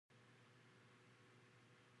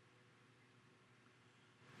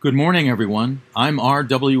Good morning, everyone. I'm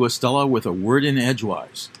R.W. Estella with a word in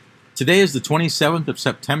Edgewise. Today is the 27th of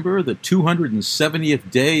September, the 270th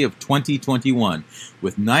day of 2021,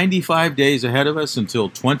 with 95 days ahead of us until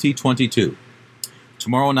 2022.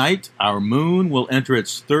 Tomorrow night, our moon will enter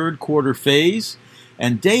its third quarter phase,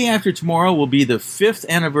 and day after tomorrow will be the 5th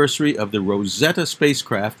anniversary of the Rosetta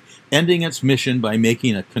spacecraft ending its mission by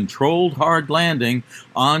making a controlled hard landing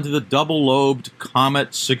onto the double-lobed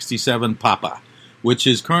Comet 67 Papa, which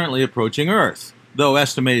is currently approaching Earth, though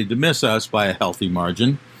estimated to miss us by a healthy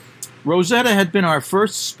margin. Rosetta had been our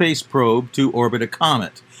first space probe to orbit a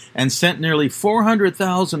comet, and sent nearly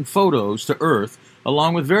 400,000 photos to Earth,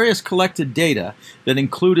 along with various collected data that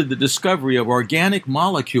included the discovery of organic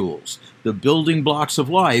molecules, the building blocks of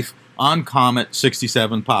life, on Comet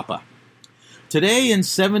 67 Papa. Today in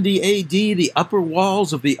 70 A.D., the upper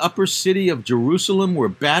walls of the upper city of Jerusalem were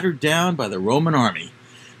battered down by the Roman army,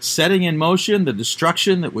 setting in motion the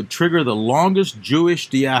destruction that would trigger the longest Jewish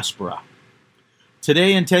diaspora.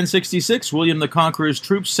 Today in 1066, William the Conqueror's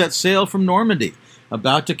troops set sail from Normandy,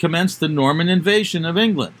 about to commence the Norman invasion of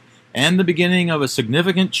England, and the beginning of a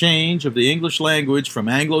significant change of the English language from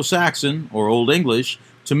Anglo-Saxon, or Old English,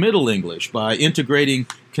 to Middle English by integrating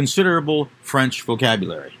considerable French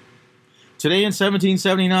vocabulary. Today in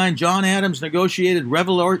 1779, John Adams negotiated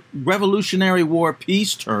Revolutionary War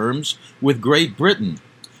peace terms with Great Britain.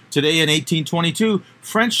 Today in 1822,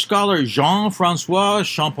 French scholar Jean-François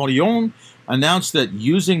Champollion announced that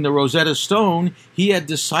using the Rosetta Stone, he had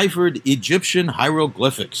deciphered Egyptian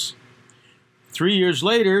hieroglyphics. 3 years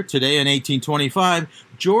later, today in 1825,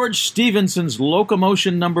 George Stephenson's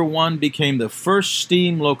Locomotion No. 1 became the first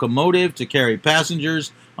steam locomotive to carry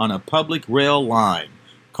passengers on a public rail line,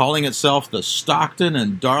 calling itself the Stockton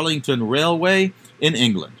and Darlington Railway in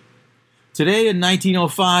England. Today in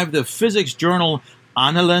 1905, the physics journal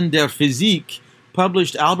Annalen der Physik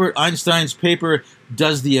published Albert Einstein's paper,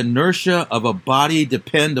 Does the Inertia of a Body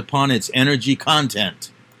Depend Upon Its Energy Content?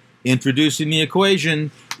 Introducing the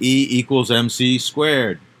equation E equals mc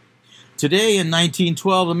squared. Today in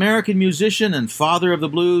 1912, American musician and father of the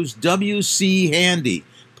blues W.C. Handy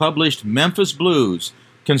published Memphis Blues,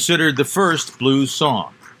 considered the first blues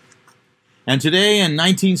song. And today in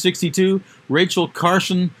 1962, Rachel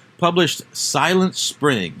Carson published Silent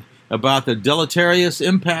Spring, about the deleterious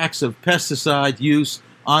impacts of pesticide use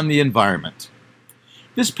on the environment.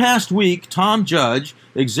 This past week, Tom Judge,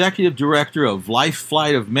 Executive Director of Life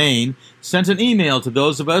Flight of Maine, sent an email to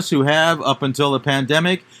those of us who have, up until the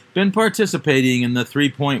pandemic, been participating in the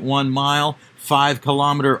 3.1-mile,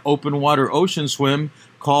 5-kilometer open-water ocean swim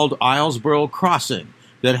called Islesboro Crossing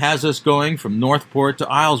that has us going from Northport to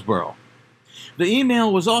Islesboro. The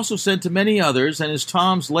email was also sent to many others and is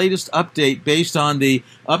Tom's latest update based on the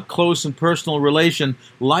up-close and personal relation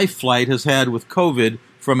Life Flight has had with COVID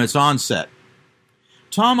from its onset.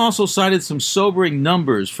 Tom also cited some sobering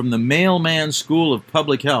numbers from the Mailman School of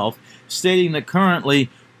Public Health, stating that currently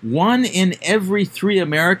 1 in every 3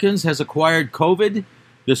 Americans has acquired COVID.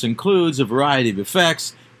 This includes a variety of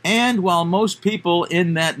effects, and while most people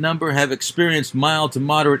in that number have experienced mild to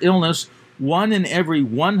moderate illness, 1 in every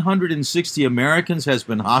 160 Americans has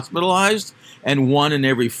been hospitalized, and 1 in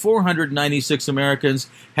every 496 Americans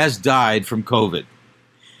has died from COVID.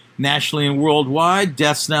 Nationally and worldwide,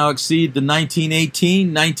 deaths now exceed the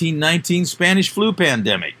 1918-1919 Spanish flu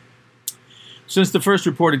pandemic. Since the first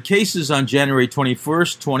reported cases on January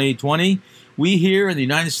 21st, 2020, we here in the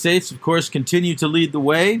United States, of course, continue to lead the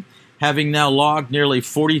way, having now logged nearly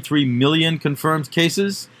 43 million confirmed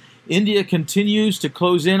cases. India continues to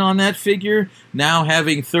close in on that figure, now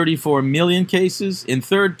having 34 million cases. In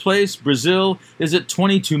third place, Brazil is at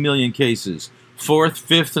 22 million cases. Fourth,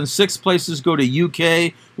 fifth, and sixth places go to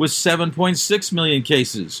UK with 7.6 million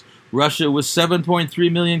cases, Russia with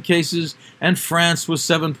 7.3 million cases, and France with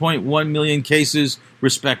 7.1 million cases,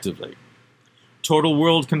 respectively. Total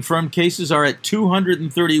world confirmed cases are at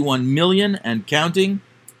 231 million and counting.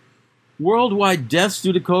 Worldwide deaths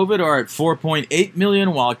due to COVID are at 4.8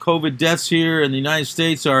 million, while COVID deaths here in the United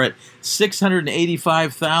States are at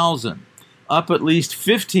 685,000, up at least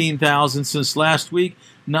 15,000 since last week.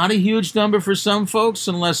 Not a huge number for some folks,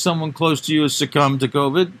 unless someone close to you has succumbed to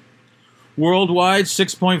COVID. Worldwide,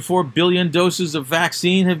 6.4 billion doses of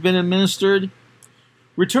vaccine have been administered.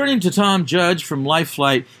 Returning to Tom Judge from Life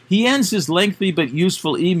Flight, he ends his lengthy but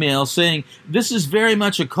useful email saying this is very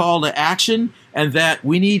much a call to action and that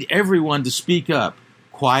we need everyone to speak up,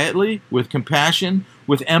 quietly, with compassion,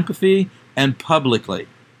 with empathy, and publicly.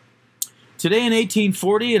 Today in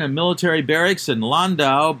 1840, in a military barracks in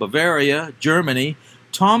Landau, Bavaria, Germany,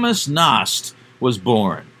 Thomas Nast was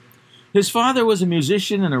born. His father was a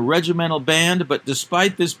musician in a regimental band, but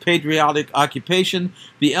despite this patriotic occupation,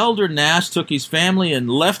 the elder Nast took his family and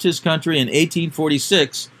left his country in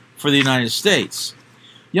 1846 for the United States.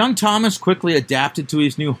 Young Thomas quickly adapted to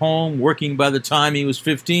his new home, working by the time he was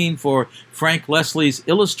 15 for Frank Leslie's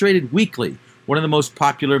Illustrated Weekly, one of the most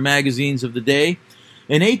popular magazines of the day.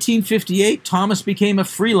 In 1858, Thomas became a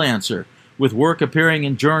freelancer, with work appearing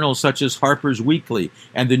in journals such as Harper's Weekly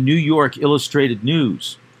and the New York Illustrated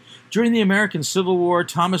News. During the American Civil War,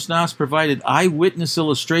 Thomas Nast provided eyewitness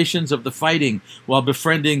illustrations of the fighting while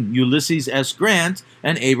befriending Ulysses S. Grant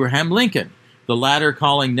and Abraham Lincoln, the latter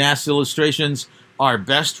calling Nast's illustrations our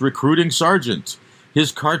best recruiting sergeant.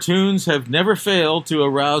 His cartoons have never failed to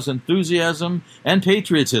arouse enthusiasm and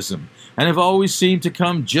patriotism, and have always seemed to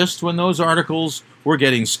come just when those articles were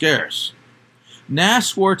getting scarce.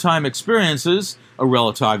 Nast's wartime experiences, a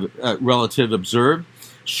relative observed,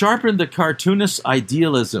 sharpened the cartoonist's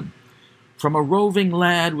idealism. From a roving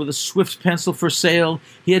lad with a swift pencil for sale,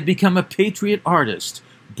 he had become a patriot artist,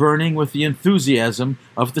 burning with the enthusiasm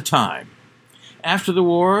of the time. After the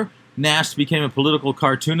war, Nast became a political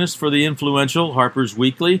cartoonist for the influential Harper's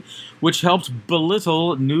Weekly, which helped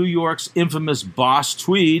belittle New York's infamous boss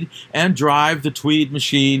Tweed and drive the Tweed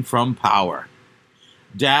machine from power.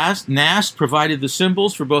 Nast provided the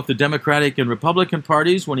symbols for both the Democratic and Republican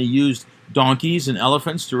parties when he used donkeys and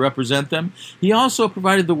elephants to represent them. He also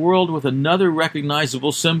provided the world with another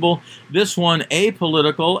recognizable symbol, this one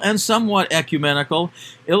apolitical and somewhat ecumenical,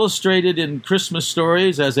 illustrated in Christmas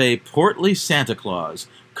stories as a portly Santa Claus,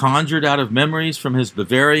 conjured out of memories from his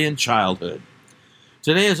Bavarian childhood.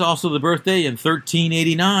 Today is also the birthday in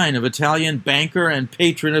 1389 of Italian banker and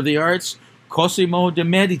patron of the arts, Cosimo de'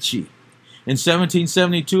 Medici. In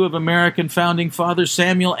 1772 of American founding father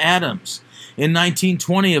Samuel Adams. In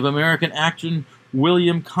 1920 of American actor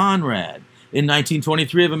William Conrad. In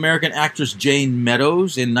 1923 of American actress Jane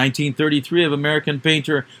Meadows. In 1933 of American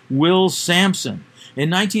painter Will Sampson. In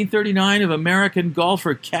 1939 of American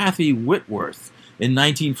golfer Kathy Whitworth. In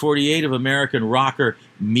 1948 of American rocker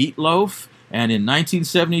Meat Loaf. And in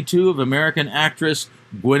 1972 of American actress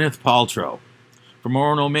Gwyneth Paltrow. From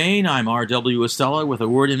Orono, Maine, I'm R.W. Estella with a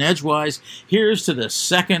word in Edgewise. Here's to the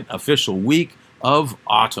second official week of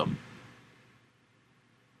autumn.